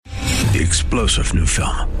The explosive new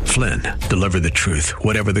film, Flynn, deliver the truth,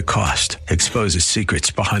 whatever the cost, exposes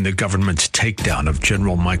secrets behind the government's takedown of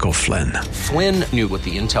General Michael Flynn. Flynn knew what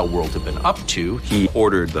the intel world had been up to. He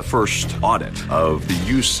ordered the first audit of the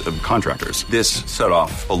use of contractors. This set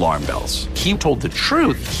off alarm bells. He told the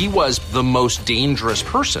truth. He was the most dangerous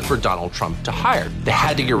person for Donald Trump to hire. They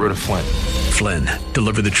had to get rid of Flynn. Flynn,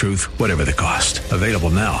 deliver the truth, whatever the cost. Available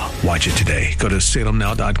now. Watch it today. Go to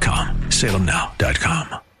salemnow.com.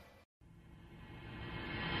 salemnow.com.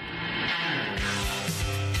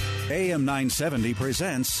 AM 970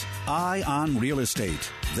 presents Eye on Real Estate.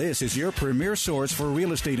 This is your premier source for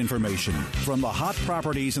real estate information. From the hot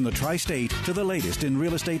properties in the tri-state to the latest in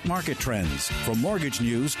real estate market trends. From mortgage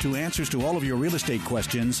news to answers to all of your real estate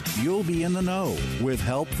questions, you'll be in the know with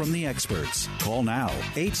help from the experts. Call now,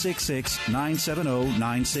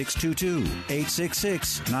 866-970-9622.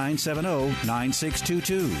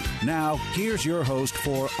 866-970-9622. Now, here's your host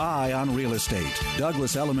for Eye on Real Estate,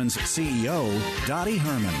 Douglas Elliman's CEO, Dottie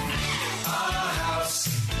Herman.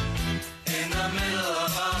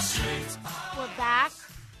 We're back.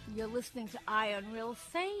 You're listening to Eye on Real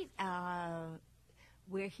Estate.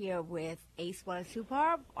 We're here with Ace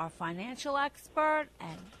Wadasupar, our financial expert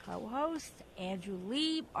and co-host, Andrew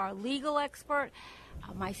Lieb, our legal expert,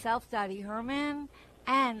 myself, Dottie Herman,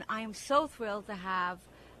 and I am so thrilled to have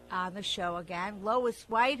on the show again Lois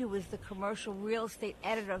White, who is the commercial real estate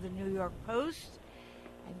editor of the New York Post.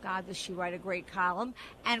 And God, does she write a great column,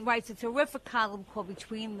 and writes a terrific column called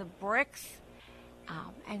Between the Bricks.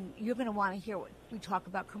 And you're going to want to hear what we talk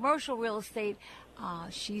about commercial real estate.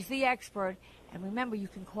 She's the expert. And remember, you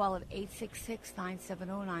can call at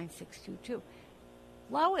 866-970-9622.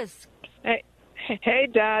 Lois. Hey,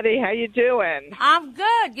 Dottie. How you doing? I'm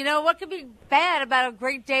good. You know, what could be bad about a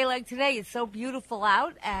great day like today? It's so beautiful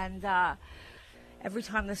out, and every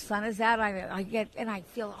time the sun is out, I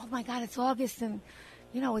feel, oh, my God, it's August, and,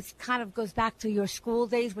 you know, it kind of goes back to your school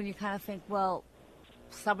days when you kind of think, well,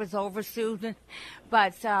 summer's over soon,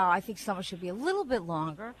 but I think summer should be a little bit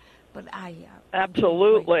longer. But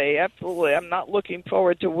absolutely. I'm not looking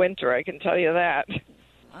forward to winter. I can tell you that.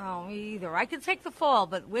 Oh, me either. I can take the fall,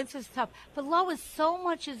 but winter's tough. But Lois, so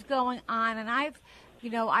much is going on, and I've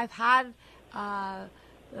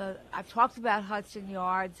talked about Hudson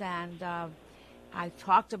Yards, and I've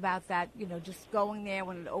talked about that, you know, just going there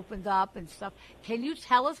when it opened up and stuff. Can you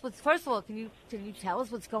tell us first of all, can you tell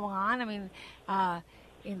us what's going on? I mean,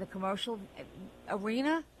 in the commercial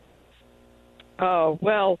arena? Oh,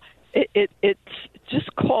 well, it's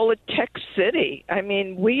just call it Tech City. I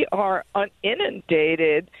mean, we are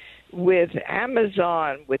inundated with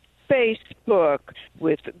Amazon, with Facebook,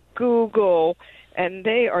 with Google, and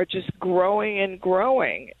they are just growing and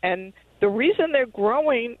growing. And the reason they're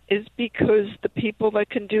growing is because the people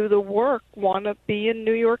that can do the work want to be in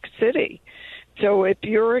New York City. So if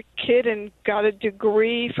you're a kid and got a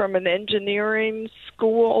degree from an engineering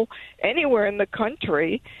school anywhere in the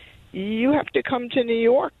country, you have to come to New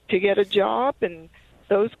York to get a job, and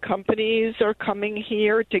those companies are coming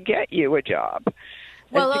here to get you a job.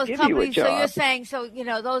 Well, those companies, so you're saying, you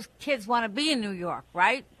know, those kids want to be in New York,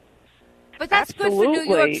 right? But that's Absolutely. Good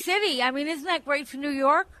for New York City. I mean, isn't that great for New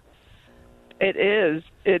York? It is.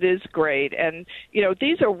 It is great. And, you know,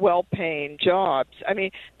 these are well-paying jobs. I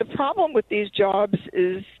mean, the problem with these jobs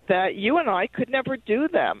is that you and I could never do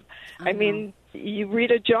them. I mean, you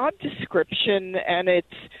read a job description, and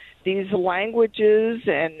it's these languages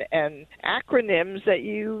and acronyms that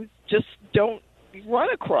you just don't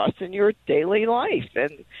run across in your daily life.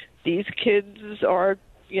 And these kids are,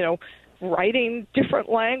 you know, writing different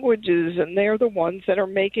languages, and they're the ones that are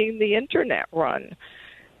making the Internet run.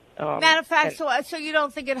 Matter of fact, so you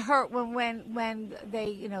don't think it hurt when they,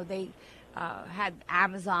 you know, they had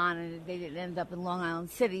Amazon and they didn't end up in Long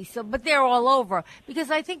Island City. So, but they're all over,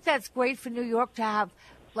 because I think that's great for New York to have,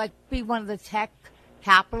 like, be one of the tech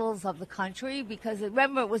capitals of the country. Because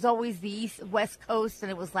remember, it was always the West Coast,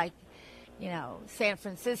 and it was like, you know, San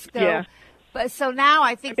Francisco. Yeah. But so now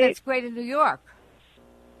I think that's great in New York.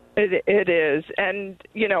 It is. And,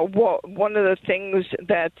 you know, one of the things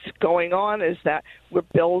that's going on is that we're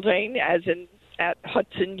building, as in at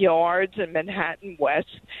Hudson Yards and Manhattan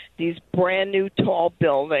West, these brand new tall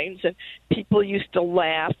buildings. And people used to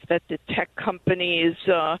laugh that the tech companies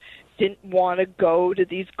didn't want to go to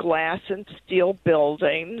these glass and steel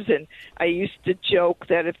buildings. And I used to joke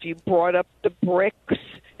that if you brought up the bricks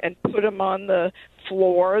and put them on the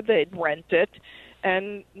floor, they'd rent it.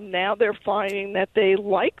 And now they're finding that they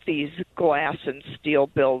like these glass and steel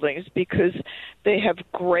buildings because they have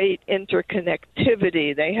great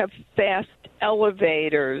interconnectivity. They have fast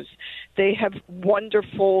elevators. They have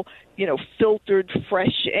wonderful, filtered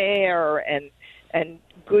fresh air and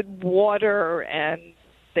good water, and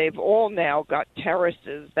they've all now got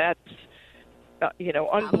terraces. That's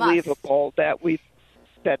unbelievable that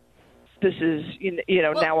this is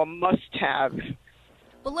now a must-have.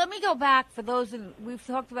 Well, let me go back for those we've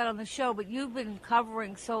talked about on the show, but you've been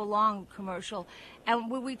covering so long commercial,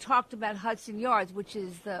 and when we talked about Hudson Yards, which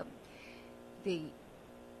is the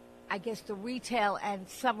retail and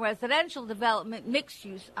some residential development, mixed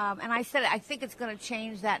use. And I said, I think it's going to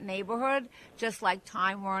change that neighborhood, just like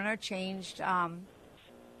Time Warner changed.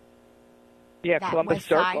 Columbus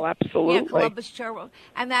Circle, absolutely. Yeah, Columbus Circle.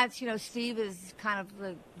 And that's, Steve is kind of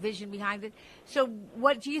the vision behind it. So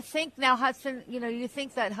what do you think now, Hudson, you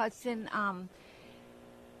think that Hudson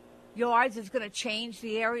Yards is going to change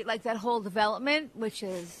the area, like that whole development, which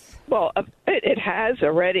is... Well, it has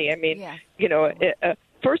already. I mean,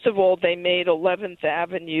 first of all, they made 11th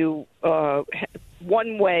Avenue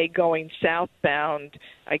one way going southbound,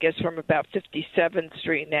 I guess from about 57th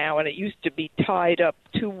Street now, and it used to be tied up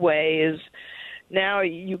two ways. Now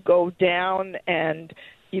you go down and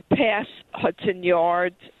you pass Hudson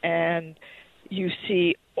Yards and you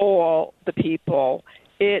see all the people.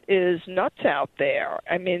 It is nuts out there.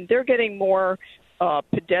 I mean, they're getting more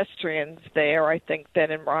pedestrians there, I think,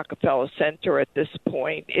 than in Rockefeller Center at this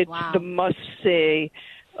point. It's the must-see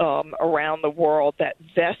around the world. That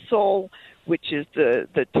vessel, which is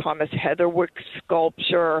the Thomas Heatherwick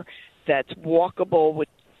sculpture, that's walkable with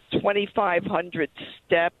 2,500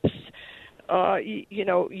 steps.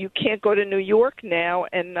 You can't go to New York now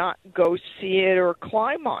and not go see it or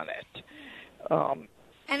climb on it.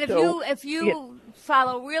 And if you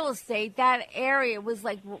follow real estate, that area was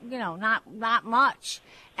like, not much.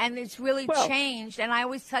 And it's really changed. And I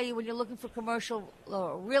always tell you, when you're looking for commercial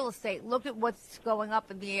real estate, look at what's going up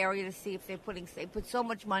in the area to see if they put so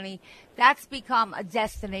much money. That's become a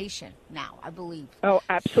destination now, I believe. Oh,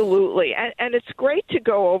 absolutely. And it's great to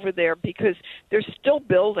go over there because they're still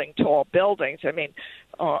building tall buildings. I mean,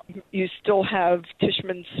 you still have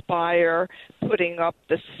Tishman Speyer putting up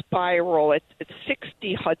the spiral at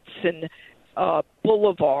 60 Hudson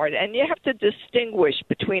Boulevard, and you have to distinguish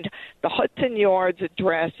between the Hudson Yards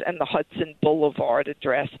address and the Hudson Boulevard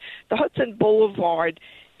address. The Hudson Boulevard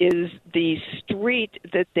is the street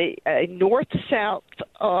that north-south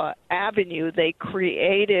avenue they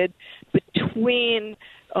created between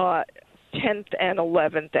 10th and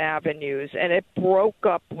 11th Avenues, and it broke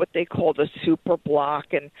up what they call the super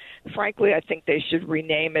block. And frankly, I think they should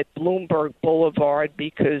rename it Bloomberg Boulevard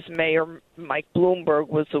because Mayor Mike Bloomberg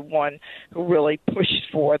was the one who really pushed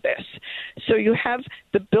for this. So you have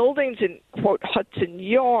the buildings in, quote, Hudson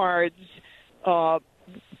Yards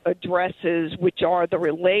addresses, which are the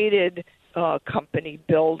related company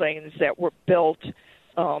buildings that were built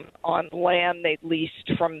on land they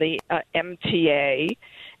leased from the MTA.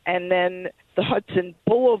 And then the Hudson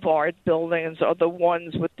Boulevard buildings are the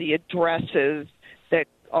ones with the addresses that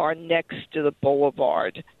are next to the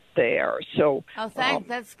boulevard there. So,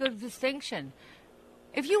 that's good distinction.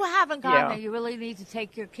 If you haven't gone there, you really need to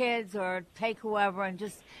take your kids or take whoever and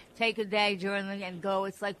just take a day and go.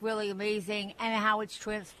 It's like really amazing, and how it's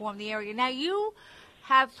transformed the area. Now, you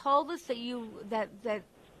have told us that that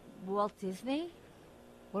Walt Disney.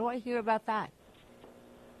 What do I hear about that?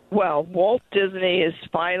 Well, Walt Disney is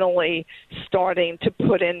finally starting to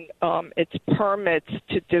put in its permits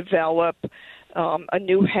to develop a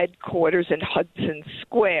new headquarters in Hudson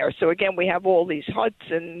Square. So, again, we have all these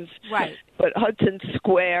Hudsons, right? But Hudson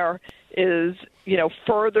Square is,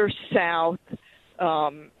 further south.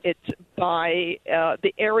 It's by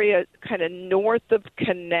the area kind of north of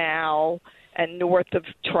Canal and north of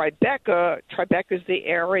Tribeca. Tribeca is the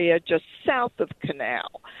area just south of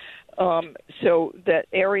Canal. So that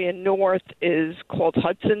area north is called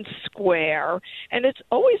Hudson Square, and it's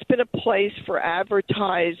always been a place for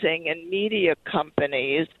advertising and media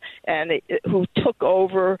companies and who took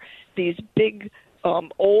over these big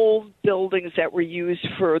old buildings that were used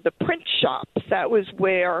for the print shops. That was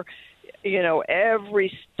where,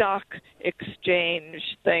 every stock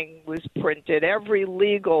exchange thing was printed. Every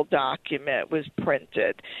legal document was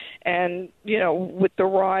printed. And, with the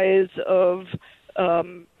rise of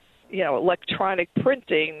electronic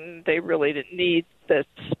printing, they really didn't need the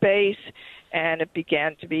space, and it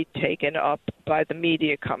began to be taken up by the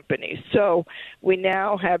media companies. So we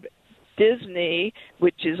now have Disney,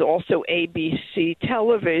 which is also ABC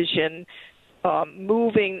Television,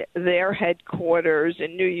 moving their headquarters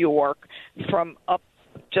in New York from up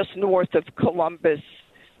just north of Columbus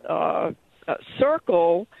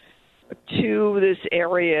Circle to this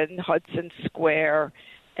area in Hudson Square.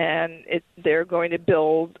 and they're going to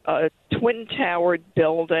build a twin-towered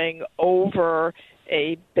building over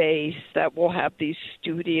a base that will have these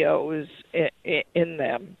studios in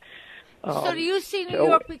them. So do you see New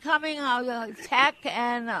York becoming tech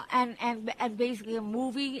and basically a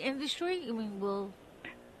movie industry? I mean,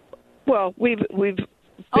 well, we've been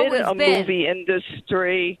a movie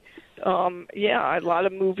industry. A lot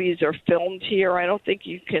of movies are filmed here. I don't think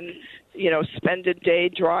you can, spend a day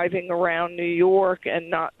driving around New York and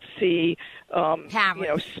not see,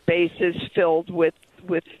 spaces filled with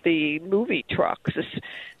the movie trucks,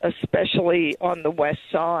 especially on the West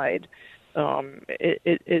Side.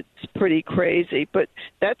 It's pretty crazy, but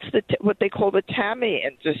that's what they call the TAMI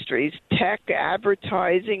industries: tech,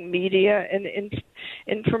 advertising, media, and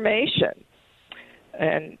information.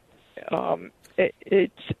 And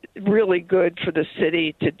it's really good for the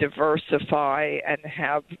city to diversify and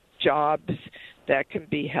have jobs that can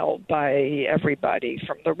be held by everybody,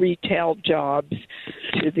 from the retail jobs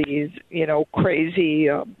to these, crazy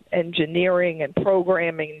engineering and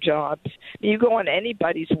programming jobs. You go on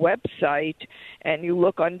anybody's website and you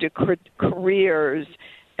look under careers,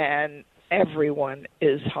 and everyone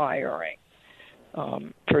is hiring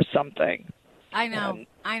for something. I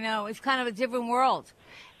know. It's kind of a different world.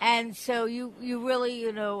 And so you really,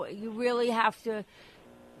 you really have to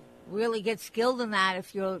really get skilled in that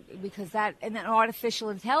because that, and then artificial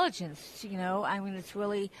intelligence, it's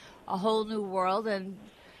really a whole new world. And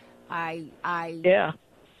I guess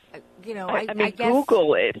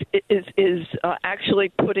Google is actually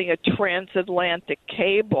putting a transatlantic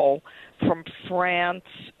cable from France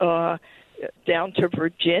down to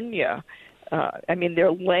Virginia.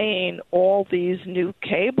 They're laying all these new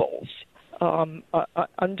cables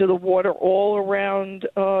under the water all around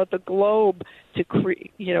the globe to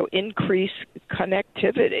increase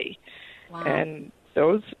connectivity. Wow. And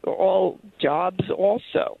those are all jobs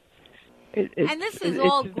also. And this is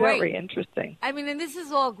all great. Very interesting. And this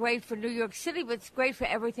is all great for New York City, but it's great for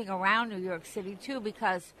everything around New York City, too,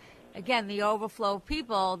 because, again, the overflow of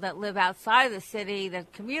people that live outside of the city,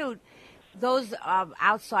 that commute, those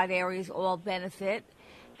outside areas all benefit,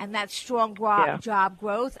 and that's strong job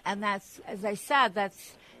growth. And that's, as I said,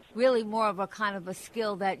 that's really more of a kind of a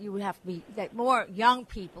skill that you would have to be, that more young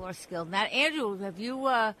people are skilled in that. Andrew, have you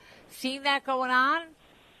seen that going on?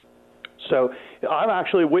 So I'm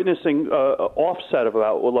actually witnessing offset of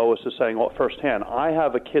about what Lois is saying firsthand. I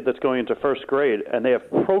have a kid that's going into first grade, and they have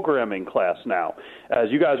programming class now. As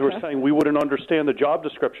you guys were saying, we wouldn't understand the job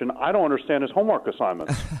description. I don't understand his homework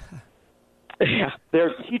assignments. Yeah.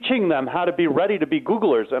 They're teaching them how to be ready to be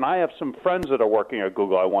Googlers, and I have some friends that are working at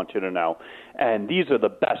Google, I want you to know, and these are the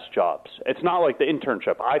best jobs. It's not like the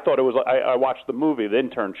internship. I thought it was, I watched the movie, The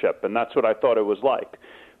Internship, and that's what I thought it was like.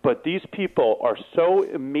 But these people are so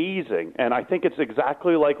amazing, and I think it's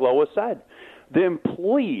exactly like Lois said. The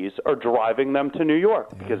employees are driving them to New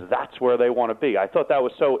York because that's where they want to be. I thought that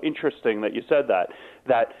was so interesting that you said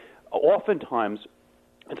that oftentimes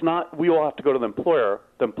it's not we all have to go to the employer.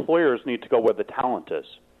 The employers need to go where the talent is.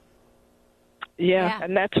 Yeah,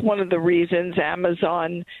 and that's one of the reasons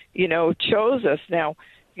Amazon, chose us. Now,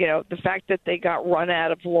 the fact that they got run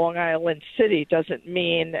out of Long Island City doesn't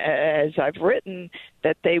mean, as I've written,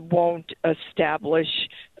 that they won't establish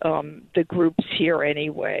the groups here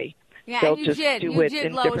anyway. Yeah, They'll and just do it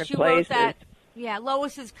in Lois. different You places. wrote that. Yeah,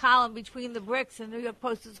 Lois's column, Between the Bricks, in New York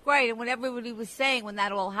Post is great. And when everybody was saying when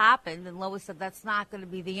that all happened, and Lois said that's not going to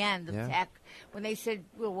be the end of tech, when they said,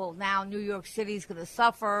 well, now New York City's going to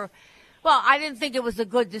suffer. Well, I didn't think it was a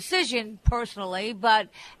good decision personally, but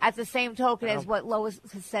at the same token as what Lois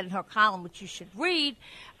has said in her column, which you should read,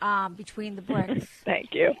 Between the Bricks.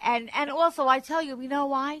 Thank you. And also, I tell you, you know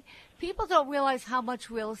why? People don't realize how much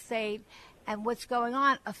real estate and what's going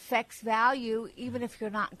on affects value, even if you're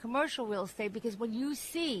not in commercial real estate, because when you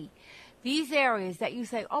see these areas that you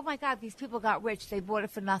say, oh, my God, these people got rich, they bought it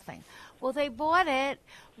for nothing. Well, they bought it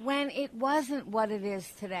when it wasn't what it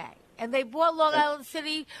is today. And they bought Long Island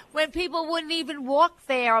City when people wouldn't even walk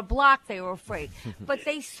there a block. They were afraid. But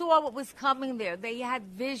they saw what was coming there. They had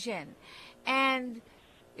vision. And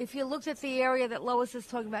if you looked at the area that Lois is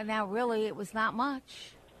talking about now, really, it was not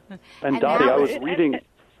much. And Dottie, I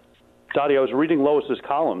was reading Lois's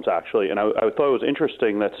columns, actually, and I thought it was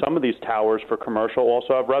interesting that some of these towers for commercial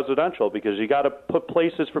also have residential, because you got to put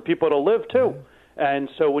places for people to live, too. And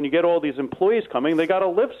so when you get all these employees coming, they got to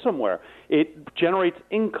live somewhere. It generates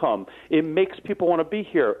income. It makes people want to be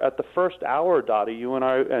here. At the first hour, Dottie, you and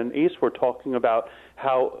I and Ace were talking about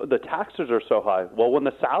how the taxes are so high. Well, when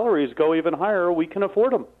the salaries go even higher, we can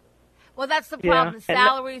afford them. Well, that's the problem. The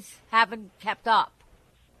salaries haven't kept up.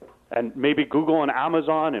 And maybe Google and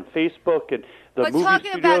Amazon and Facebook and the movie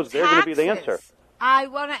studios, they're going to be the answer. I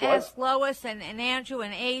want to ask Lois and Andrew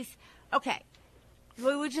and Ace. Okay,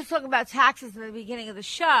 we were just talking about taxes at the beginning of the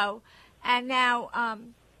show, and now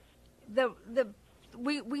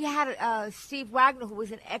we had Steve Wagner, who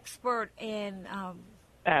was an expert in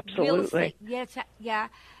absolutely real estate. Yeah,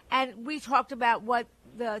 and we talked about what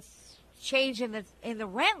the change in the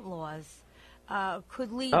rent laws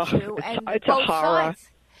could lead to, and it's both a horror. sides.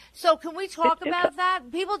 So can we talk about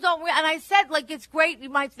that? People don't and I said, like, it's great. You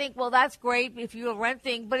might think, well, that's great if you're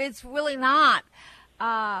renting, but it's really not.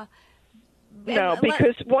 No,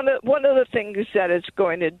 because one of the things that it's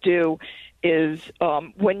going to do is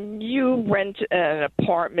when you rent an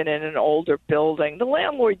apartment in an older building, the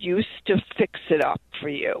landlord used to fix it up for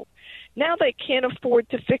you. Now they can't afford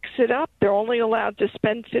to fix it up. They're only allowed to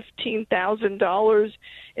spend $15,000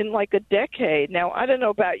 in like a decade. Now, I don't know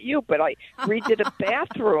about you, but I redid a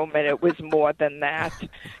bathroom, and it was more than that.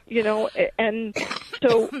 And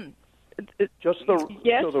so... So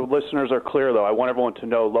the listeners are clear, though, I want everyone to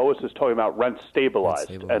know Lois is talking about rent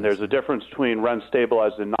stabilized, and there's a difference between rent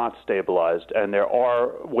stabilized and not stabilized, and there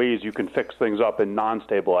are ways you can fix things up in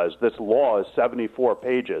non-stabilized. This law is 74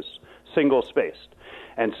 pages, single-spaced,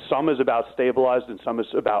 and some is about stabilized and some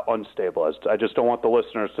is about unstabilized. I just don't want the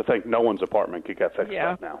listeners to think no one's apartment could get fixed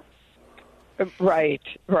up now. Right.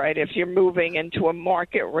 If you're moving into a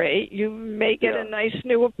market rate, you may get a nice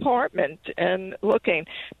new apartment and looking.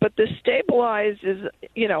 But the stabilized is,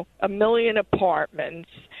 1 million apartments,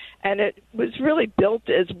 and it was really built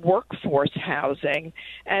as workforce housing.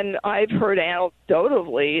 And I've heard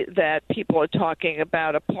anecdotally that people are talking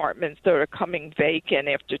about apartments that are coming vacant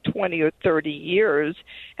after 20 or 30 years,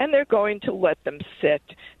 and they're going to let them sit.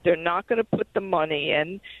 They're not going to put the money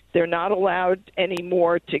in. They're not allowed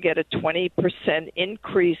anymore to get a 20%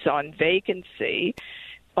 increase on vacancy,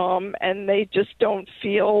 and they just don't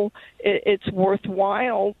feel it's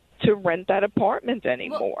worthwhile to rent that apartment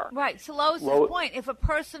anymore. Well, right. So Lois's point, if a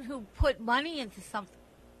person who put money into something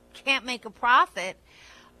can't make a profit,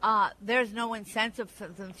 there's no incentive for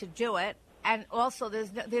them to do it. And also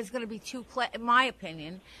there's going to be in my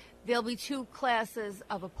opinion, there'll be two classes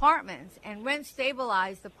of apartments, and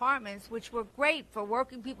rent-stabilized apartments, which were great for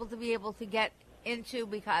working people to be able to get into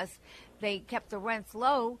because they kept the rents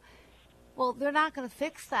low. Well, they're not going to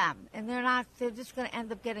fix them, and they're just going to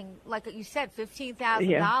end up getting, like you said,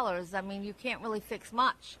 $15,000. I mean, you can't really fix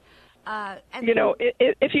much.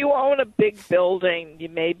 If you own a big building, you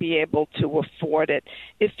may be able to afford it.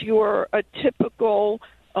 If you're a typical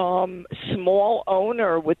small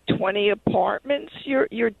owner with 20 apartments,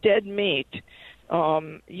 you're dead meat.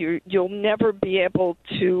 You'll never be able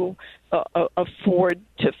to afford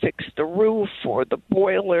to fix the roof or the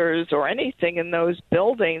boilers or anything in those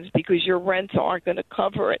buildings because your rents aren't going to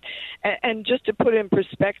cover it. And just to put in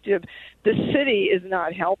perspective, the city is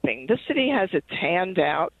not helping. The city has its hand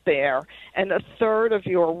out there, and a third of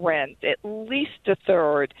your rent, at least a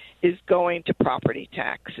third, is going to property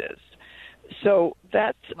taxes. So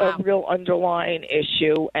that's a real underlying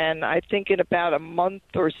issue, and I think in about a month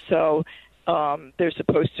or so, there's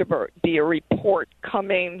supposed to be a report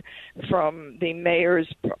coming from the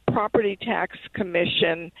mayor's property tax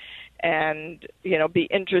commission, and be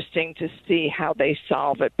interesting to see how they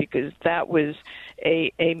solve it, because that was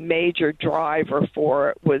a major driver for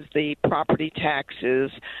it, was the property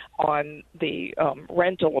taxes on the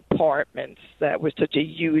rental apartments. That was such a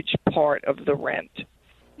huge part of the rent.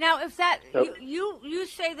 Now, if that you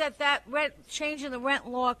say that change in the rent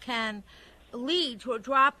law can lead to a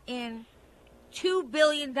drop in $2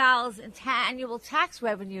 billion in annual tax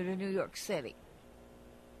revenue to New York City.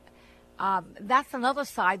 That's another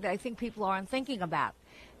side that I think people aren't thinking about.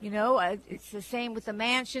 It's the same with the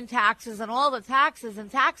mansion taxes and all the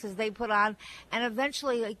taxes they put on, and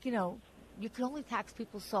eventually, you can only tax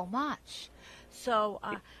people so much. So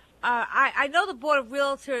I know the Board of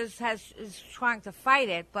Realtors is trying to fight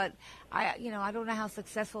it, but I don't know how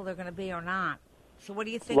successful they're going to be or not. So what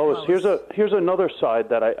do you think, Lois? Here's another side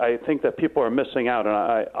that I think that people are missing out, and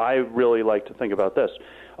I really like to think about this.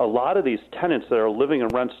 A lot of these tenants that are living in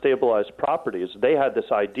rent-stabilized properties, they had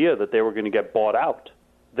this idea that they were going to get bought out.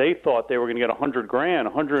 They thought they were going to get $100,000,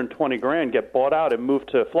 $120,000, get bought out and move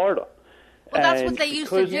to Florida. Well, that's what they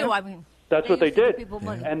used to do. I mean, that's what they did.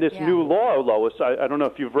 And this new law, Lois, I don't know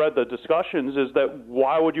if you've read the discussions, is that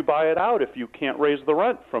why would you buy it out if you can't raise the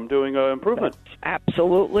rent from doing an improvement? That's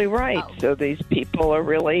absolutely right. Oh. So these people are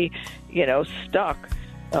really, stuck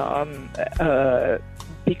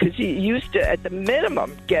because you used to, at the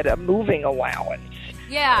minimum, get a moving allowance.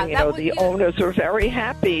 Yeah, the owners are very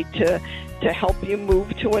happy to help you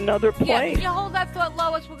move to another place. Yeah, can you hold that thought,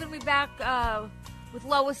 Lois? We're going to be back with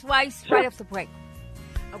Lois Weiss right after the break.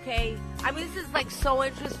 Okay? I mean, this is like so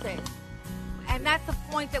interesting. And that's the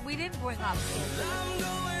point that we didn't bring up. I'm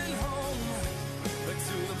going home, but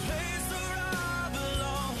to the place where I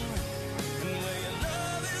belong, and where your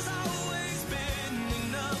love has always been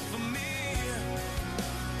enough for me.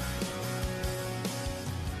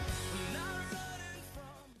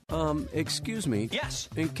 Excuse me. Yes.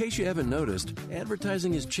 In case you haven't noticed,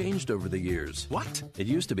 advertising has changed over the years. What? It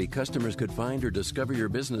used to be customers could find or discover your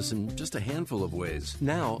business in just a handful of ways.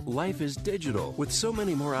 Now, life is digital, with so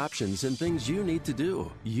many more options and things you need to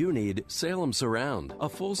do. You need Salem Surround, a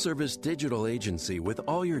full-service digital agency with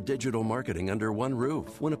all your digital marketing under one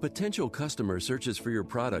roof. When a potential customer searches for your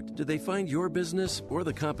product, do they find your business or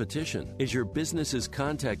the competition? Is your business's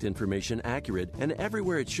contact information accurate and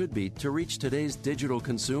everywhere it should be to reach today's digital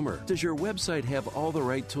consumer? Does your website have all the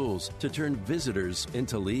right tools to turn visitors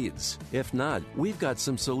into leads? If not, we've got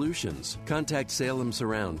some solutions. Contact Salem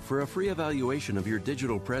Surround for a free evaluation of your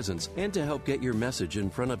digital presence and to help get your message in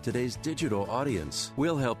front of today's digital audience.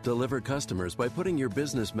 We'll help deliver customers by putting your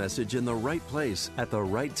business message in the right place at the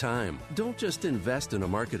right time. Don't just invest in a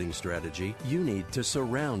marketing strategy. You need to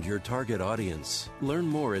surround your target audience. Learn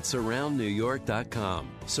more at surroundnewyork.com.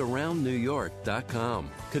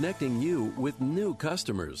 Surroundnewyork.com. Connecting you with new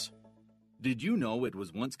customers. Did you know it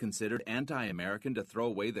was once considered anti-American to throw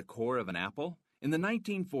away the core of an apple? In the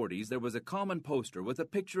 1940s, there was a common poster with a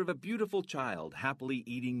picture of a beautiful child happily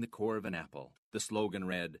eating the core of an apple. The slogan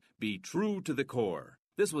read, "Be true to the core."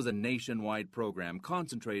 This was a nationwide program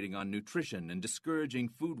concentrating on nutrition and discouraging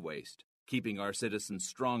food waste. Keeping our citizens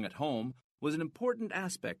strong at home was an important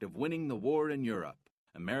aspect of winning the war in Europe.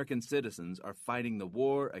 American citizens are fighting the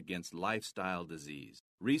war against lifestyle disease.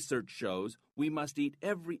 Research shows we must eat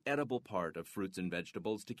every edible part of fruits and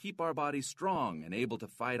vegetables to keep our bodies strong and able to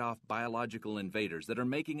fight off biological invaders that are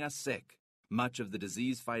making us sick. Much of the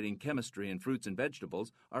disease-fighting chemistry in fruits and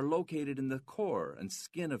vegetables are located in the core and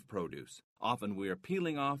skin of produce. Often we are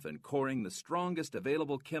peeling off and coring the strongest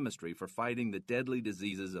available chemistry for fighting the deadly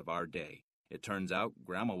diseases of our day. It turns out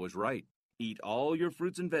Grandma was right. Eat all your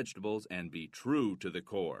fruits and vegetables and be true to the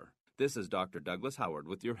core. This is Dr. Douglas Howard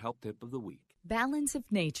with your Health Tip of the Week. Balance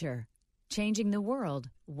of Nature, changing the world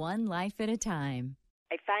one life at a time.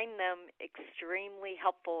 I find them extremely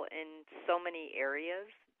helpful in so many areas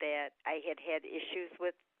that I had issues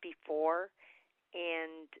with before.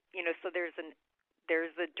 And, so there's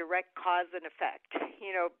a direct cause and effect,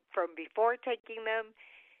 from before taking them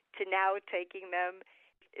to now taking them.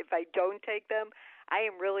 If I don't take them, I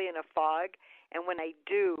am really in a fog, and when I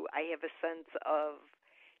do, I have a sense of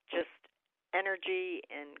just energy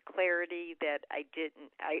and clarity that I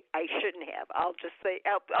shouldn't have. I'll just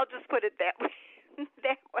put it that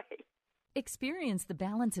way. Experience the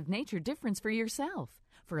Balance of Nature difference for yourself.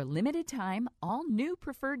 For a limited time, all new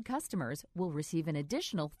preferred customers will receive an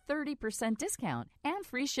additional 30% discount and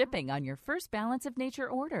free shipping on your first Balance of Nature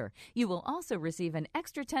order. You will also receive an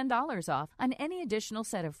extra $10 off on any additional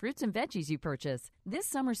set of fruits and veggies you purchase. This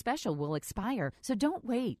summer special will expire, so don't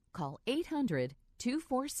wait. Call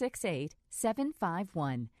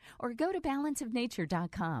 800-2468-751 or go to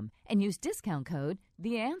balanceofnature.com and use discount code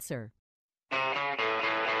THEANSWER.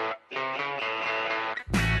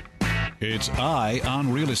 It's Eye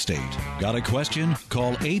on Real Estate. Got a question?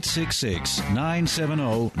 Call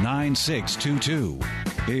 866-970-9622.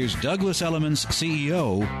 Here's Douglas Elliman's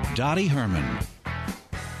CEO, Dottie Herman.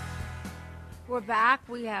 We're back.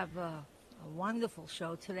 We have a wonderful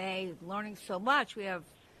show today, learning so much. We have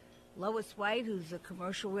Lois White, who's a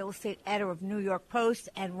commercial real estate editor of New York Post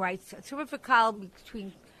and writes a terrific column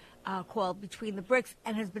called Between the Bricks,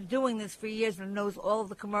 and has been doing this for years and knows all of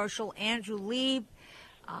the commercial. Andrew Lieb,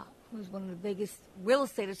 who's one of the biggest real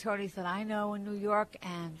estate attorneys that I know in New York,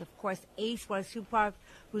 and, of course, Ace Wasupar,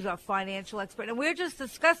 who's our financial expert. And we're just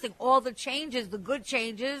discussing all the changes, the good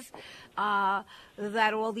changes,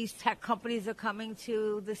 that all these tech companies are coming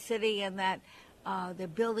to the city, and that they're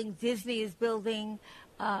building, Disney is building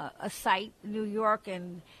a site in New York,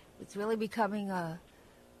 and it's really becoming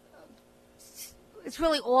it's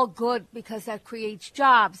really all good because that creates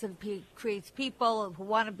jobs and creates people who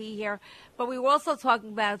want to be here. But we were also talking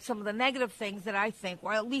about some of the negative things that I think,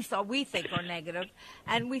 or at least we think are negative.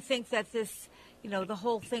 And we think that this, the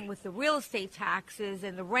whole thing with the real estate taxes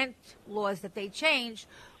and the rent laws that they changed,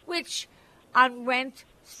 which on rent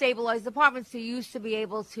stabilized apartments, you used to be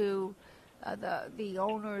able to, the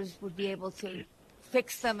owners would be able to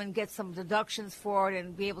fix them and get some deductions for it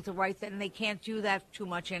and be able to write that. And they can't do that too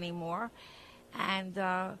much anymore. And,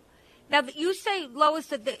 Now, you say, Lois,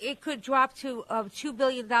 that it could drop to $2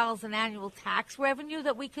 billion in annual tax revenue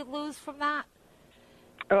that we could lose from that?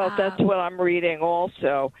 Well, that's what I'm reading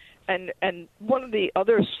also. And one of the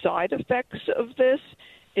other side effects of this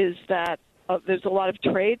is that there's a lot of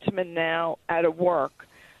tradesmen now out of work.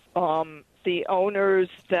 The owners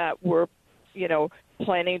that were,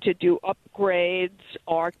 planning to do upgrades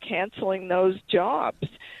are canceling those jobs.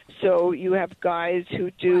 So you have guys who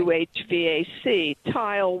do HVAC,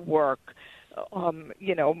 tile work,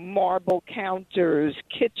 marble counters,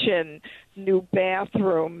 kitchen, new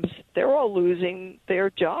bathrooms. They're all losing their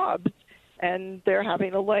jobs, and they're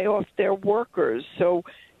having to lay off their workers. So,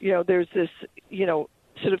 there's this,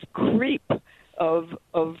 sort of creep of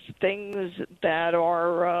things that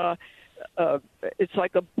are it's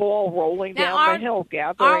like a ball rolling down the hill,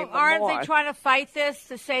 gathering the aren't moss. they trying to fight this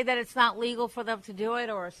to say that it's not legal for them to do it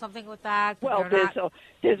or something with that? Well,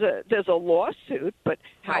 there's a lawsuit, but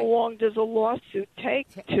how long does a lawsuit take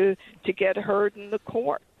to get heard in the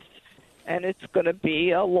courts? And it's going to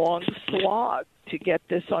be a long slog to get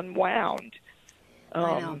this unwound.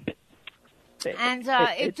 I know. And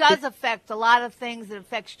it does affect a lot of things. It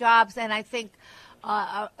affects jobs, and I think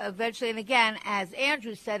eventually, and again, as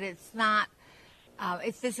Andrew said, it's not.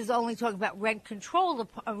 This is only talking about rent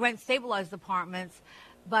stabilized apartments,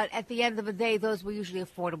 but at the end of the day, those were usually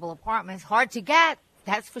affordable apartments. Hard to get,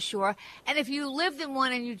 that's for sure. And if you lived in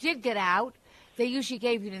one and you did get out, they usually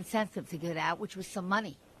gave you an incentive to get out, which was some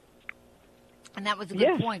money. And that was a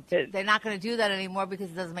good point. They're not going to do that anymore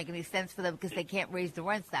because it doesn't make any sense for them because they can't raise the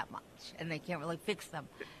rents that much and they can't really fix them.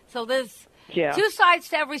 So there's two sides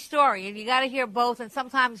to every story, and you got to hear both. And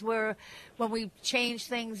sometimes when we change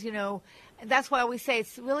things, and that's why we say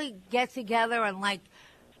it's really get together and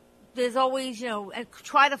there's always,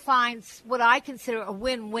 try to find what I consider a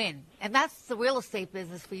win-win. And that's the real estate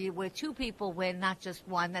business for you, where two people win, not just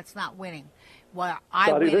one. That's not winning. Where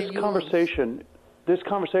I win and you lose. This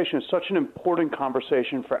conversation is such an important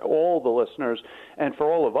conversation for all the listeners and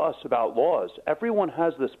for all of us about laws. Everyone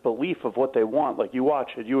has this belief of what they want. Like you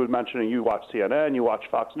watch it. You were mentioning you watch CNN, you watch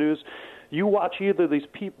Fox News. You watch either of these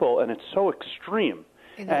people, and it's so extreme.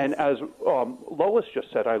 And as Lois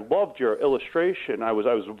just said, I loved your illustration. I was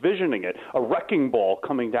visioning it, a wrecking ball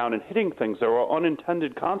coming down and hitting things. There are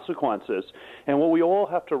unintended consequences. And what we all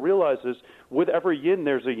have to realize is with every yin,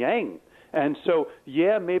 there's a yang. And so,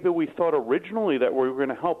 maybe we thought originally that we were going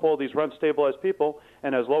to help all these rent-stabilized people.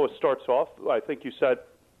 And as Lois starts off, I think you said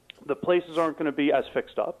the places aren't going to be as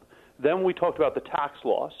fixed up. Then we talked about the tax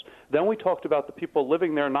loss. Then we talked about the people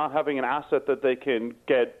living there not having an asset that they can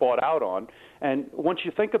get bought out on. And once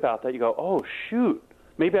you think about that, you go, oh, shoot,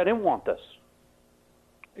 maybe I didn't want this.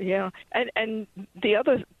 Yeah, and the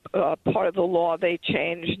other part of the law they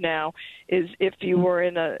changed now is if you were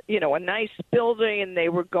in a nice building and they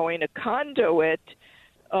were going to condo it,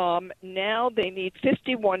 now they need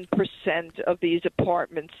 51% of these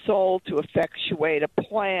apartments sold to effectuate a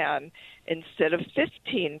plan instead of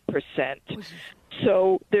 15%.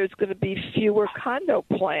 So there's going to be fewer condo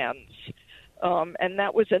plans. And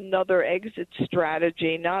that was another exit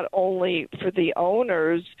strategy, not only for the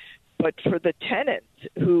owners, but for the tenants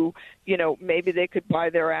who, maybe they could buy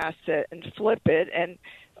their asset and flip it. And,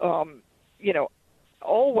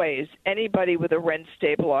 always anybody with a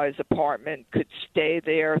rent-stabilized apartment could stay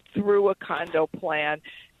there through a condo plan,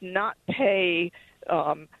 not pay,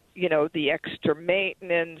 the extra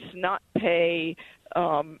maintenance, not pay,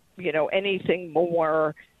 anything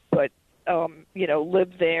more, but,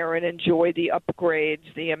 live there and enjoy the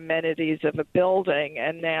upgrades, the amenities of a building.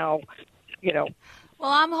 And now, well,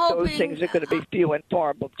 I'm hoping those things are going to be few and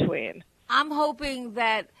far between. I'm hoping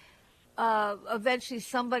that eventually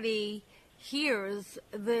somebody hears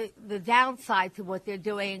the downside to what they're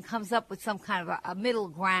doing and comes up with some kind of a middle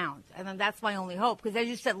ground. And then that's my only hope. Because as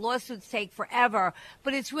you said, lawsuits take forever,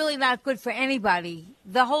 but it's really not good for anybody.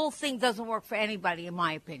 The whole thing doesn't work for anybody, in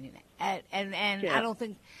my opinion. And I don't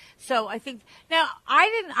think so. I think now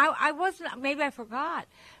I wasn't, maybe I forgot,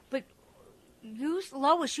 but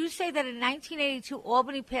Lois, you say that in 1982,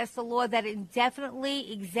 Albany passed a law that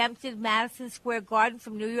indefinitely exempted Madison Square Garden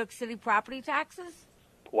from New York City property taxes?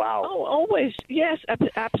 Wow. Oh, always. Yes,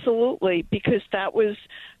 absolutely, because that was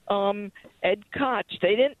Ed Koch.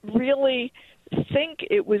 They didn't really think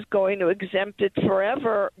it was going to exempt it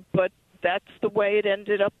forever, but that's the way it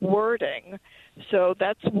ended up wording. So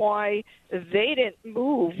that's why they didn't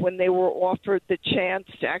move when they were offered the chance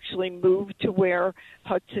to actually move to where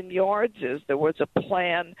Hudson Yards is. There was a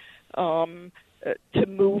plan to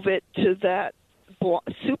move it to that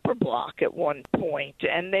super block at one point,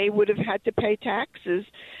 and they would have had to pay taxes.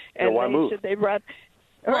 And why they move? said they'd rather.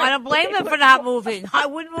 Well, I don't blame them for not moving. I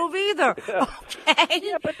wouldn't move either. Okay.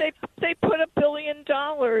 Yeah, but they put $1 billion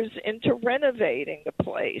into renovating the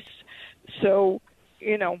place, so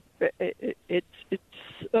it's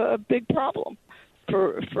a big problem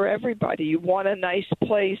for everybody. You want a nice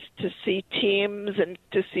place to see teams and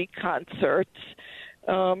to see concerts,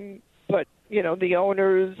 but the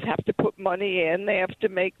owners have to put money in. They have to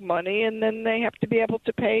make money, and then they have to be able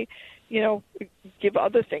to pay. Give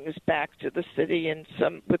other things back to the city and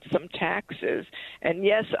with some taxes. And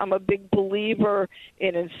yes, I'm a big believer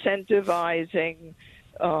in incentivizing,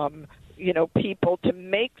 people to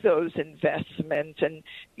make those investments and,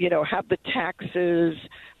 have the taxes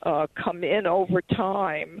come in over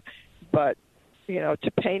time. But,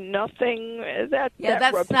 to pay nothing, that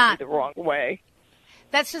rubs me the wrong way.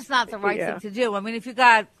 That's just not the right thing to do. I mean, if you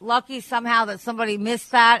got lucky somehow that somebody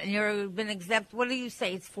missed that and you've been exempt, what do you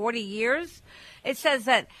say? It's 40 years? It says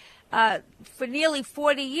that for nearly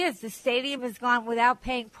 40 years, the stadium has gone without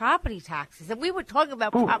paying property taxes. And we were talking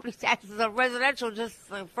about property taxes on residential just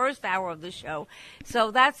the first hour of the show.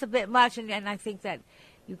 So that's a bit much, and I think that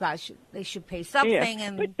you guys should pay something. Yeah.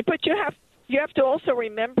 And but you have to also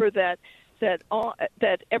remember that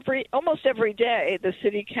almost every day the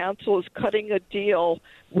city council is cutting a deal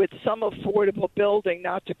with some affordable building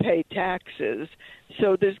not to pay taxes.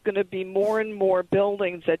 So there's going to be more and more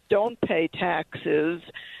buildings that don't pay taxes,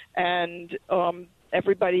 and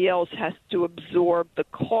everybody else has to absorb the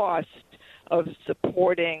cost of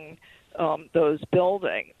supporting those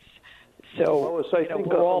buildings. So I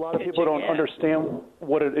think a lot of people don't understand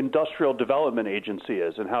what an industrial development agency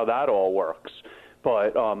is and how that all works.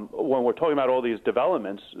 But when we're talking about all these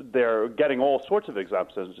developments, they're getting all sorts of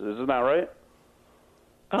exemptions. Isn't that right?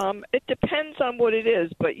 It depends on what it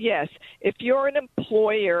is. But, yes, if you're an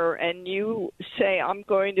employer and you say, I'm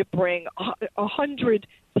going to bring 100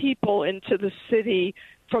 people into the city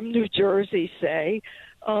from New Jersey, say,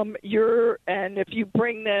 and if you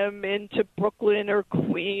bring them into Brooklyn or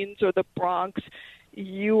Queens or the Bronx,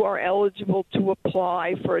 you are eligible to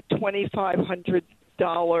apply for a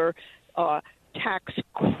 $2,500 tax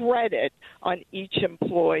credit on each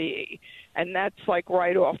employee, and that's like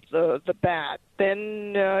right off the bat.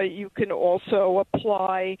 Then you can also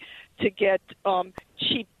apply to get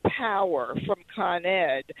cheap power from Con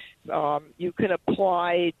Ed. You can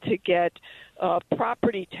apply to get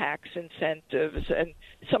property tax incentives, and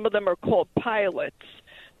some of them are called pilots,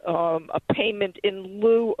 a payment in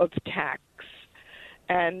lieu of tax.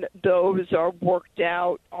 And those are worked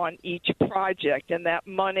out on each project, and that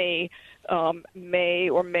money may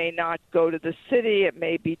or may not go to the city. It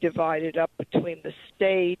may be divided up between the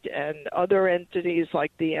state and other entities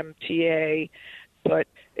like the MTA. But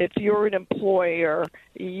if you're an employer,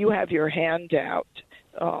 you have your hand out.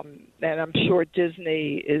 And I'm sure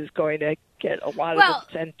Disney is going to get a lot of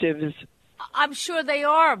incentives. I'm sure they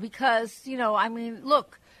are because,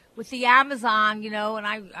 look, with the Amazon, and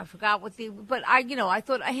I forgot but I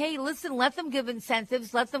thought, hey, listen, let them give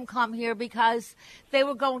incentives, let them come here because they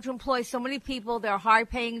were going to employ so many people, they're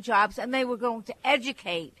high-paying jobs, and they were going to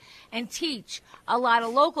educate and teach a lot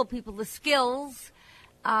of local people the skills,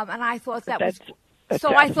 and I thought that's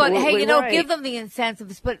so I thought, hey, right. Give them the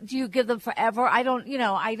incentives, but do you give them forever? I didn't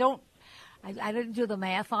do the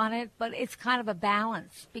math on it, but it's kind of a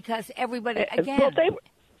balance because everybody, again.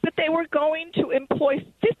 But they were going to employ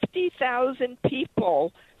 50,000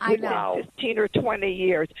 people within 15 or 20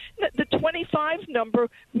 years. The 25 number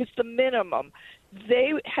was the minimum.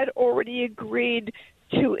 They had already agreed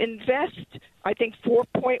to invest, I think,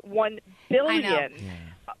 $4.1 billion.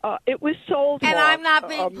 It was sold. And I'm not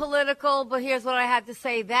being political, but here's what I had to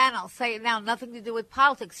say then. I'll say it now. Nothing to do with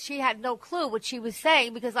politics. She had no clue what she was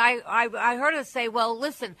saying because I heard her say, well,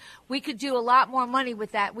 listen, we could do a lot more money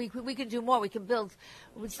with that. We could do more. We can build,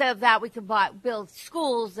 instead of that, we can build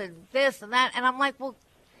schools and this and that. And I'm like, well,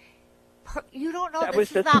 you don't know that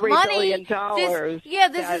this was is not money. $3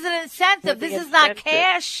 billion. This is an incentive. This is not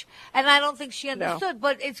cash. And I don't think she understood. No.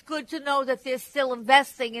 But it's good to know that they're still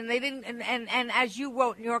investing, and they didn't. And as you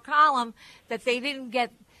wrote in your column, that they didn't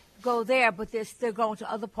go there, but they're going to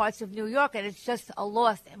other parts of New York, and it's just a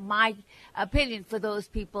loss, in my opinion, for those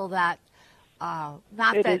people that.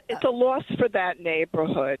 It's a loss for that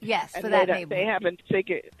neighborhood. Yes, and for that neighborhood. They haven't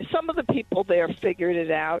figured. Some of the people there figured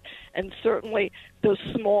it out, and certainly those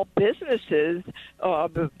small businesses,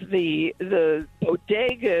 the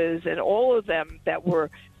bodegas, and all of them that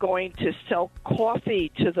were going to sell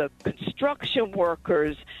coffee to the construction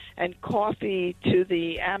workers and coffee to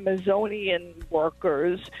the Amazonian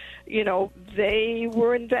workers. They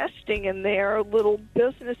were investing in their little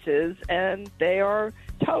businesses, and they are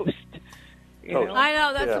toast. You know? I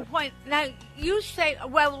know, that's Yeah. the point. Now, you say,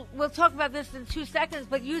 well, we'll talk about this in 2 seconds,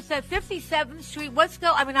 but you said 57th Street.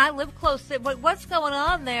 I mean, I live close to it, but what's going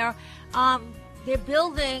on there? They're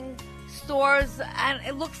building stores, and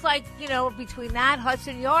it looks like, between that,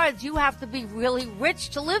 Hudson Yards, you have to be really rich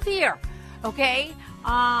to live here, okay?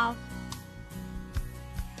 I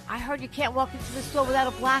heard you can't walk into the store without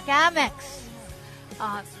a black Amex.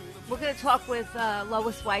 We're going to talk with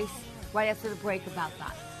Lois Weiss right after the break about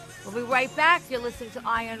that. We'll be right back. You're listening to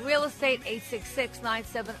Eye on Real Estate,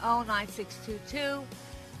 866-970-9622.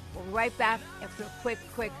 We'll be right back after a quick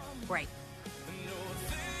break.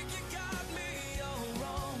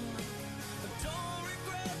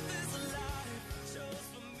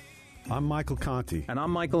 I'm Michael Conti. And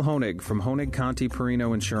I'm Michael Honig from Honig Conti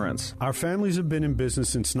Perino Insurance. Our families have been in business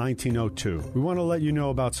since 1902. We want to let you know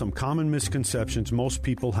about some common misconceptions most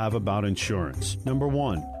people have about insurance. Number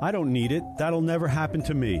one, I don't need it. That'll never happen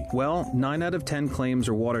to me. Well, 9 out of 10 claims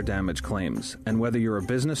are water damage claims. And whether you're a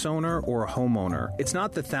business owner or a homeowner, it's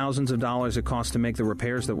not the thousands of dollars it costs to make the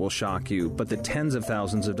repairs that will shock you, but the tens of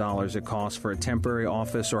thousands of dollars it costs for a temporary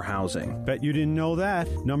office or housing. Bet you didn't know that.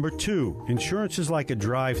 Number two, insurance is like a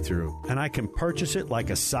drive-through, and I can purchase it like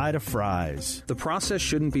a side of fries. The process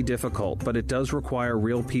shouldn't be difficult, but it does require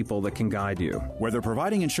real people that can guide you. Whether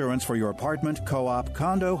providing insurance for your apartment, co-op,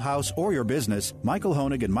 condo, house, or your business, Michael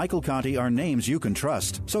Honig and Michael Conti are names you can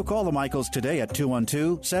trust. So call the Michaels today at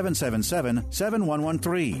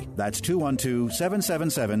 212-777-7113. That's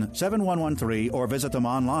 212-777-7113, or visit them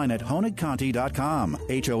online at honigconti.com.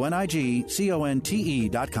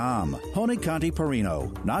 HONIGCONTE.com. Honig Conti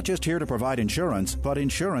Perino. Not just here to provide insurance, but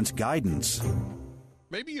insurance guidance.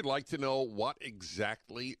 Maybe you'd like to know what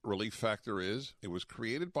exactly Relief Factor is. It was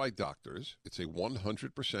created by doctors. It's a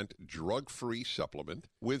 100% drug-free supplement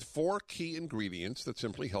with 4 key ingredients that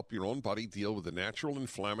simply help your own body deal with the natural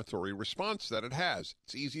inflammatory response that it has.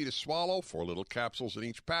 It's easy to swallow, 4 little capsules in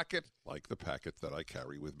each packet, like the packet that I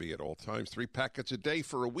carry with me at all times. 3 packets a day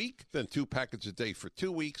for a week, then 2 packets a day for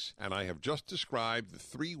 2 weeks, and I have just described the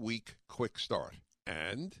 3-week quick start.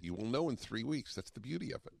 And you will know in 3 weeks. That's the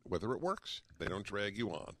beauty of it. Whether it works, they don't drag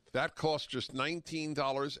you on. That costs just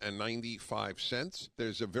 $19.95.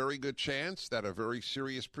 There's a very good chance that a very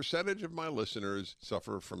serious percentage of my listeners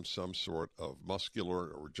suffer from some sort of muscular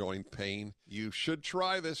or joint pain. You should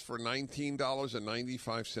try this for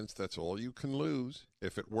 $19.95. That's all you can lose.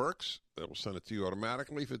 If it works, they will send it to you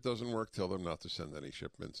automatically. If it doesn't work, tell them not to send any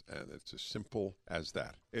shipments, and it's as simple as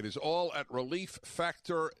that. It is all at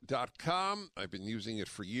ReliefFactor.com. I've been using it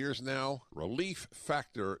for years now.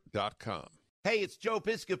 ReliefFactor.com. Hey, it's Joe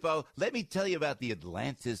Piscopo. Let me tell you about the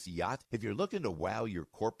Atlantis Yacht. If you're looking to wow your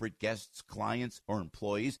corporate guests, clients, or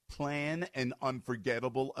employees, plan an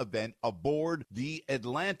unforgettable event aboard the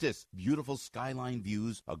Atlantis. Beautiful skyline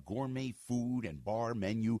views, a gourmet food and bar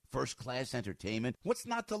menu, first-class entertainment. What's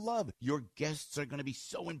not to love? Your guests are going to be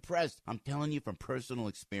so impressed. I'm telling you from personal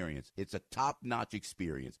experience. It's a top-notch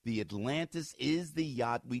experience. The Atlantis is the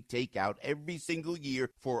yacht we take out every single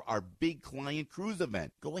year for our big client cruise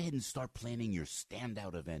event. Go ahead and start planning your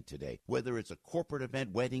standout event today. Whether it's a corporate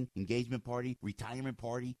event, wedding, engagement party, retirement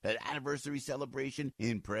party, an anniversary celebration,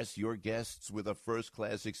 impress your guests with a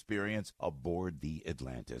first-class experience aboard the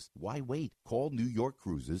Atlantis. Why wait? Call New York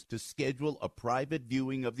Cruises to schedule a private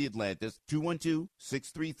viewing of the Atlantis.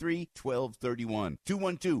 212-633-1231.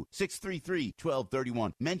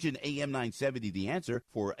 212-633-1231. Mention AM 970 The Answer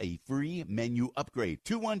for a free menu upgrade.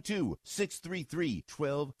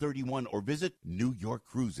 212-633-1231 or visit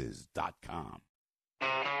NewYorkCruises.com.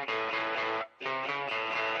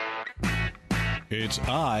 It's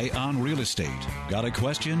Eye on Real Estate. Got a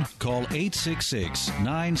question? Call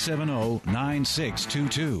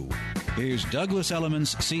 866-970-9622. Here's Douglas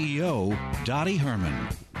Elliman's CEO, Dottie Herman.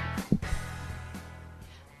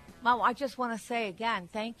 Well, I just want to say again,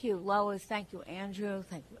 thank you, Lois. Thank you, Andrew.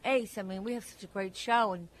 Thank you, Ace. I mean, we have such a great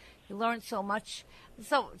show, and you learn so much,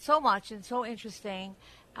 so much, and so interesting.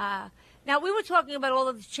 Now, we were talking about all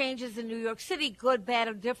of the changes in New York City, good, bad,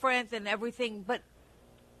 or different, and everything, but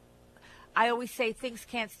I always say things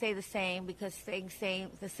can't stay the same because things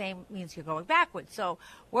staying the same means you're going backwards. So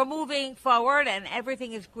we're moving forward, and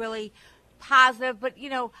everything is really positive, but,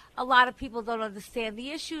 you know, a lot of people don't understand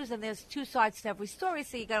the issues, and there's 2 sides to every story,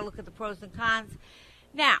 so you got to look at the pros and cons.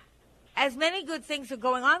 Now, as many good things are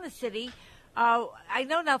going on in the city, I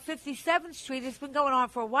know now 57th Street has been going on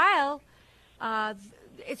for a while.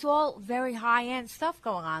 It's all very high-end stuff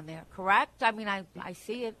going on there, correct? I mean, I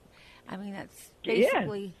see it. I mean, that's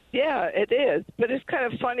basically... Yeah, it is. But it's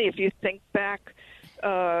kind of funny if you think back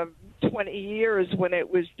 20 years when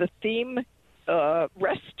it was the theme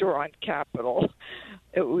restaurant capital.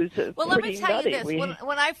 It was well, let pretty me tell nutty. you this.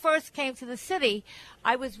 When I first came to the city,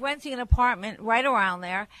 I was renting an apartment right around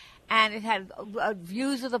there, and it had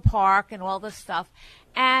views of the park and all this stuff.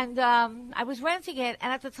 And I was renting it,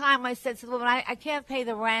 and at the time I said to the woman, I can't pay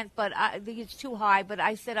the rent, but I think it's too high. But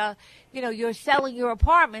I said, you're selling your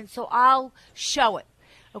apartment, so I'll show it.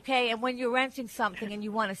 Okay? And when you're renting something and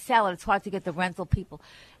you want to sell it, it's hard to get the rental people.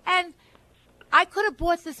 And I could have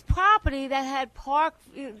bought this property that had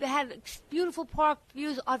beautiful park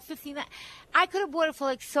views on 59. I could have bought it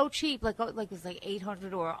for so cheap, like it was like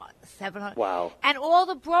 $800 or $700. Wow! And all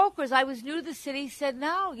the brokers, I was new to the city, said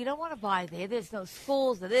no, you don't want to buy there. There's no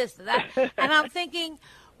schools, or this, or that. And I'm thinking,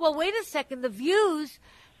 well, wait a second, the views.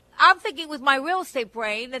 I'm thinking with my real estate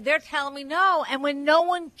brain that they're telling me no. And when no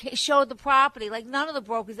one showed the property, like none of the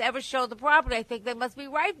brokers ever showed the property, I think they must be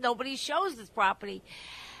right. Nobody shows this property.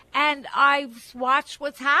 And I've watched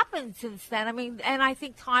what's happened since then. I mean, and I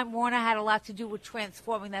think Time Warner had a lot to do with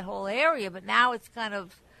transforming that whole area, but now it's kind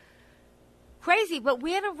of crazy. But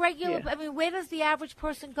where where does the average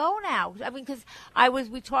person go now? I mean, because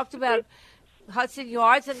we talked about Hudson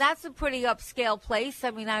Yards, and that's a pretty upscale place.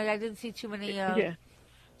 I mean, I didn't see too many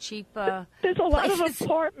cheap There's a lot places. of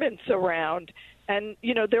apartments around. And,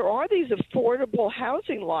 there are these affordable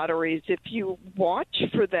housing lotteries. If you watch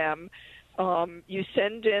for them, you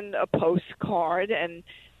send in a postcard, and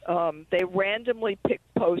they randomly pick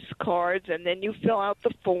postcards, and then you fill out the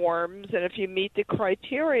forms. And if you meet the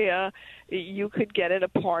criteria, you could get an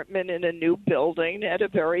apartment in a new building at a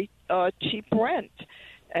very cheap rent.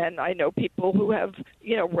 And I know people who have,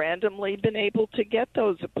 randomly been able to get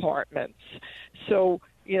those apartments. So,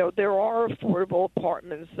 there are affordable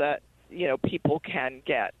apartments that, people can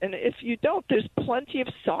get. And if you don't, there's plenty of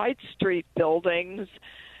side street buildings.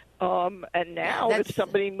 And now if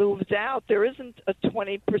somebody moves out, there isn't a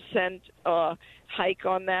 20% hike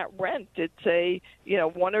on that rent. It's a,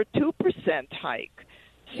 1 or 2% hike.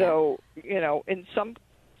 So, in some,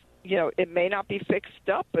 it may not be fixed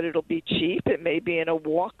up, but it'll be cheap. It may be in a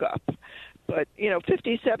walk-up. But,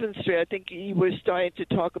 57th Street, I think you were starting to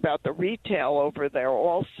talk about the retail over there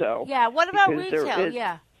also. Yeah, what about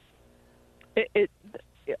retail?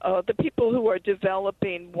 The people who are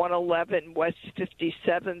developing 111 West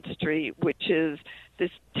 57th Street, which is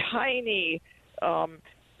this tiny,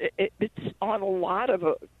 it's on a lot of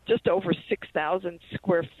just over 6,000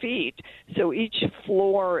 square feet. So each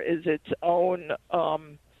floor is its own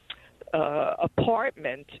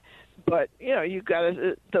apartment. But, you got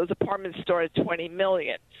those apartments start at $20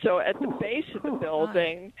 million. So at the base of the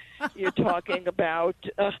building, you're talking about,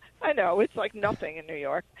 I know, it's like nothing in New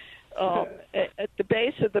York. At the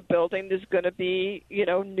base of the building, there's going to be,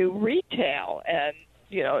 new retail, and,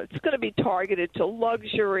 it's going to be targeted to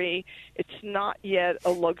luxury. It's not yet a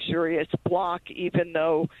luxurious block, even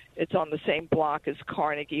though it's on the same block as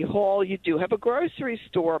Carnegie Hall. You do have a grocery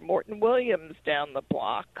store, Morton Williams, down the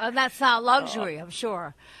block. Oh, that's not luxury, I'm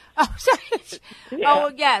sure. Oh, Yeah.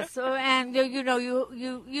 Oh, yes, and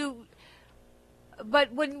you.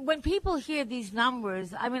 But when people hear these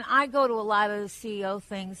numbers, I mean, I go to a lot of the CEO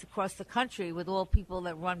things across the country with all people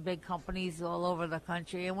that run big companies all over the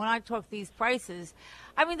country. And when I talk these prices,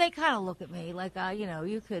 I mean, they kind of look at me like,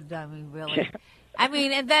 you could, really. I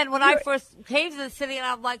mean, and then when I first came to the city, and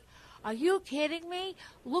I'm like, are you kidding me?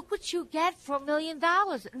 Look what you get for $1 million.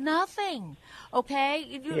 Nothing.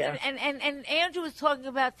 Okay? And Andrew was talking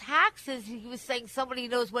about taxes. He was saying somebody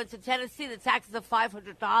knows went to Tennessee, the taxes are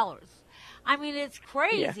 $500. I mean, it's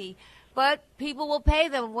crazy, but people will pay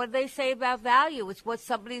them. What do they say about value? It's what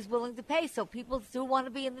somebody's willing to pay. So people do want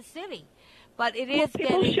to be in the city. But it is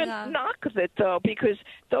people getting... shouldn't knock it, though, because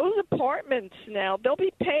those apartments now, they'll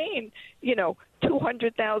be paying,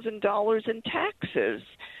 $200,000 in taxes.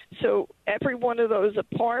 So every one of those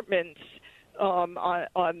apartments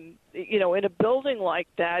in a building like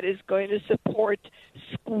that is going to support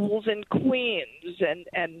schools in Queens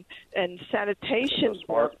and sanitation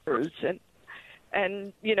workers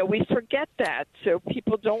and we forget that. So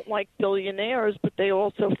people don't like billionaires, but they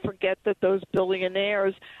also forget that those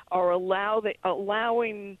billionaires are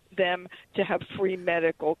allowing them to have free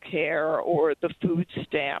medical care or the food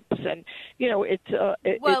stamps, and it's a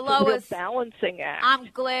real balancing act. I'm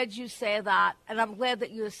glad you say that, and I'm glad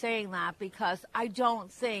that you're saying that, because I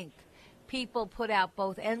don't think people put out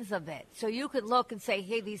both ends of it. So you could look and say,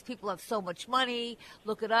 hey, these people have so much money.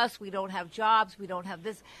 Look at us. We don't have jobs. We don't have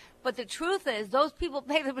this. But the truth is, those people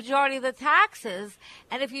pay the majority of the taxes.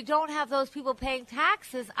 And if you don't have those people paying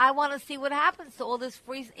taxes, I want to see what happens to all this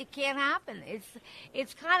free. It can't happen.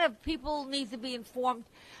 It's kind of, people need to be informed.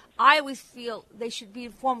 I always feel they should be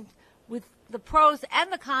informed with the pros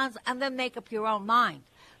and the cons, and then make up your own mind.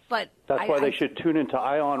 But that's why they should tune into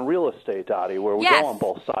Ion Real Estate, Dottie, where we go on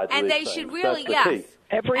both sides and of these they things. should really, That's the key.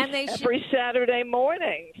 Every Saturday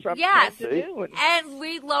morning from 10 to noon. And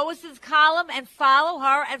read Lois's column and follow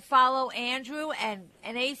her and follow Andrew and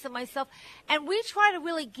Ace and myself. And we try to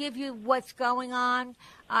really give you what's going on.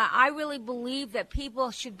 I really believe that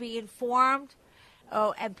people should be informed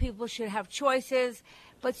and people should have choices.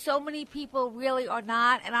 But so many people really are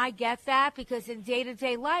not, and I get that because in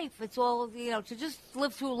day-to-day life, it's all, to just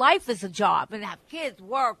live through life is a job and have kids,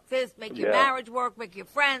 work, make your marriage work, make your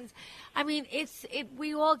friends. I mean,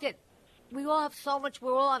 we all have so much,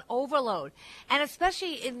 we're all on overload. And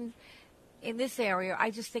especially in this area,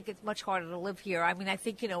 I just think it's much harder to live here. I mean, I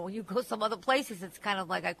think, when you go some other places, it's kind of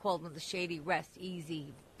like I call them the shady rest,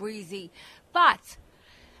 easy, breezy. But,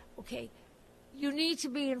 okay, you need to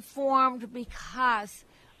be informed because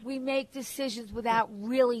we make decisions without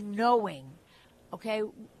really knowing, okay?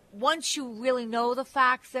 Once you really know the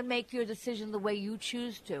facts, then make your decision the way you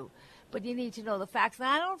choose to. But you need to know the facts. And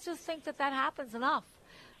I don't just think that happens enough.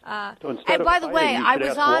 And by the way,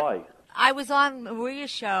 I was on Maria's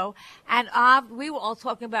show, and we were all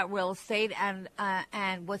talking about real estate and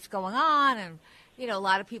what's going on. And, a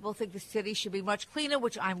lot of people think the city should be much cleaner,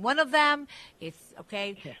 which I'm one of them. It's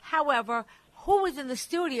okay. Yeah. However, who was in the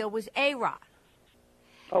studio was A-Rod.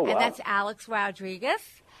 Oh, wow. And that's Alex Rodriguez.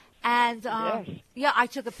 And, I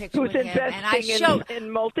took a picture with him. And I showed in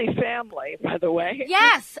multifamily, by the way.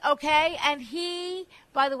 Yes, okay. And he,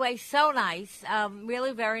 by the way, so nice,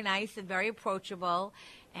 really very nice and very approachable.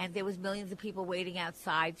 And there was millions of people waiting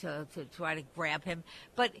outside to try to grab him.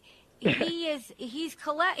 But he's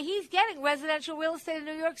getting residential real estate in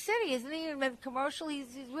New York City, isn't he? And commercial,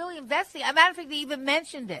 he's really investing. As a matter of fact, he even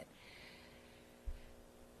mentioned it.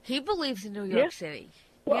 He believes in New York City.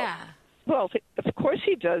 Well, of course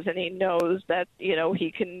he does, and he knows that,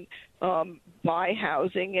 he can buy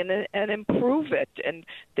housing and improve it. And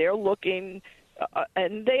they're looking,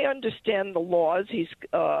 and they understand the laws. He's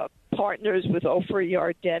partners with Ofer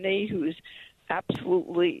Yardeni, who's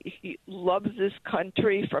he loves this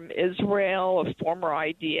country, from Israel, a former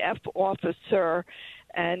IDF officer.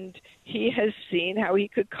 And he has seen how he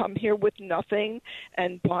could come here with nothing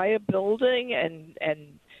and buy a building and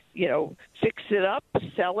fix it up,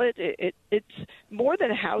 sell it. It's more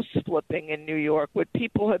than house flipping in New York. What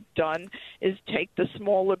people have done is take the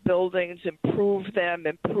smaller buildings, improve them,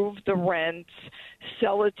 improve the rents,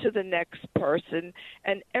 sell it to the next person.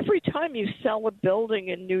 And every time you sell a building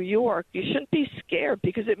in New York, you shouldn't be scared,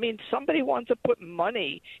 because it means somebody wants to put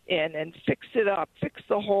money in and fix it up, fix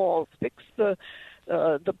the halls, fix the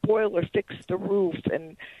boiler, fix the roof.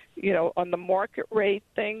 And on the market rate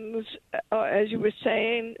things, as you were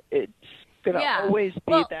saying, it's going to always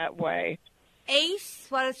be that way. Ace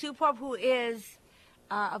Swadasupar, who is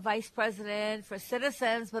a vice president for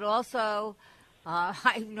Citizens, but also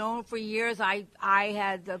I've known for years. I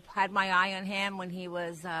had my eye on him when he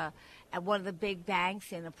was at one of the big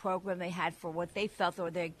banks in a program they had for what they felt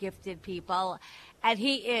were their gifted people. And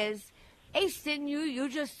he is... Ace, didn't you? You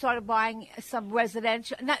just started buying some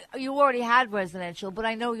residential. You already had residential, but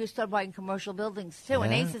I know you started buying commercial buildings too. Yeah.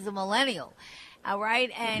 And Ace is a millennial, all right?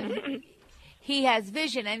 And he has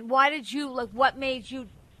vision. And what made you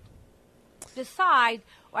decide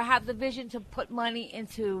or have the vision to put money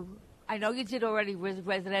into? I know you did already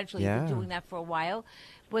residential. You've been doing that for a while.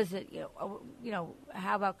 Was it,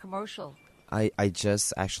 how about commercial? I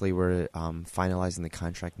just actually were finalizing the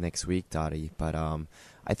contract next week, Dottie. But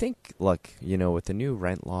I think, look, with the new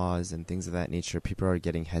rent laws and things of that nature, people are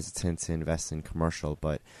getting hesitant to invest in commercial.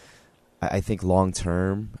 But I think long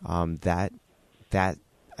term, that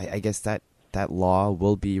law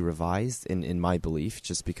will be revised in my belief,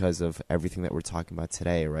 just because of everything that we're talking about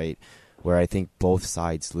today, right? Where I think both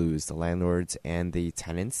sides lose, the landlords and the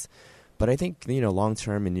tenants. But I think, long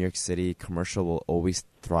term in New York City, commercial will always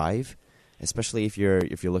thrive, especially if you're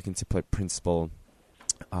looking to put principal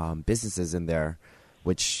businesses in there,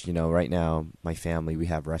 which, right now, my family, we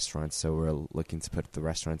have restaurants, so we're looking to put the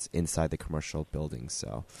restaurants inside the commercial buildings.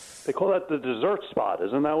 So they call that the dessert spot,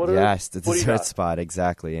 isn't that what it is? Yes, the dessert spot,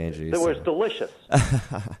 exactly, Andrew. It was delicious.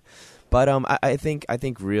 But I think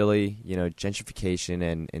really,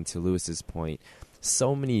 gentrification, and to Lewis's point,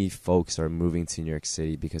 so many folks are moving to New York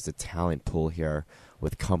City because the talent pool here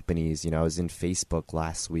with companies. I was in Facebook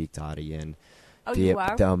last week, Dottie, and the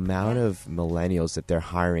amount of millennials that they're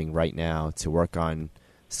hiring right now to work on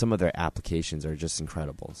some of their applications are just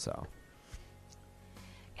incredible. So,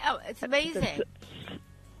 it's amazing.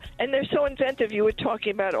 And they're so inventive. You were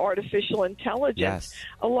talking about artificial intelligence. Yes.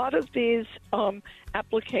 A lot of these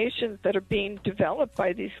applications that are being developed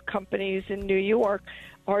by these companies in New York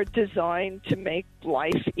are designed to make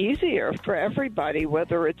life easier for everybody,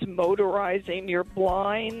 whether it's motorizing your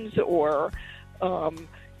blinds or,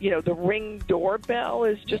 the Ring doorbell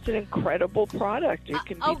is just an incredible product. It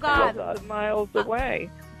can be 12 miles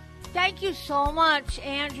away. Thank you so much,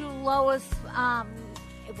 Andrew, Lois.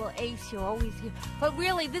 Well, Ace, you're always here. But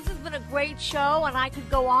really, this has been a great show, and I could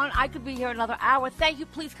go on. I could be here another hour. Thank you.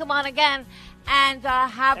 Please come on again, and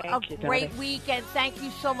have a great weekend. Thank you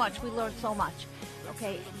so much. We learned so much.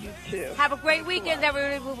 Okay. You too. Have a great weekend,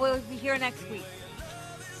 everybody. We'll be here next week.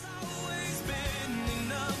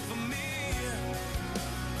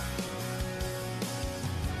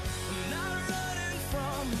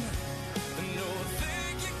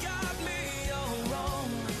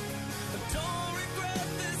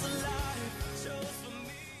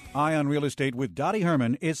 Eye on Real Estate with Dottie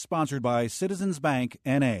Herman is sponsored by Citizens Bank,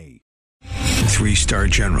 N.A. 3-star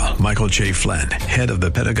General Michael J. Flynn, head of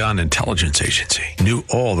the Pentagon Intelligence Agency, knew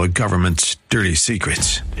all the government's dirty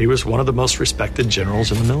secrets. He was one of the most respected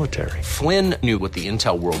generals in the military. Flynn knew what the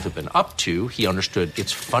intel world had been up to. He understood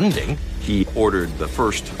its funding. He ordered the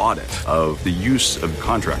first audit of the use of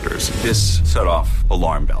contractors. This set off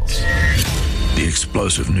alarm bells. The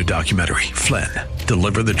explosive new documentary, Flynn,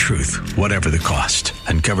 Deliver the Truth, Whatever the Cost,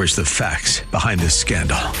 uncovers the facts behind this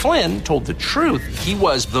scandal. Flynn told the truth. He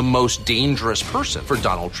was the most dangerous person for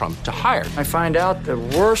Donald Trump to hire. I find out the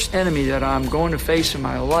worst enemy that I'm going to face in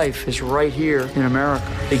my life is right here in America.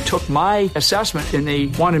 They took my assessment and they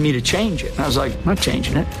wanted me to change it. And I was like, I'm not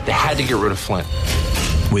changing it. They had to get rid of Flynn.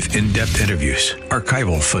 With in-depth interviews,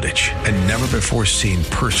 archival footage, and never-before-seen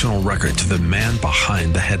personal records of the man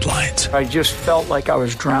behind the headlines. I just felt like I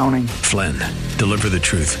was drowning. Flynn, Deliver the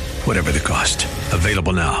Truth, Whatever the Cost.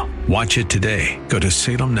 Available now. Watch it today. Go to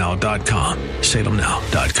salemnow.com.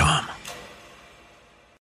 salemnow.com.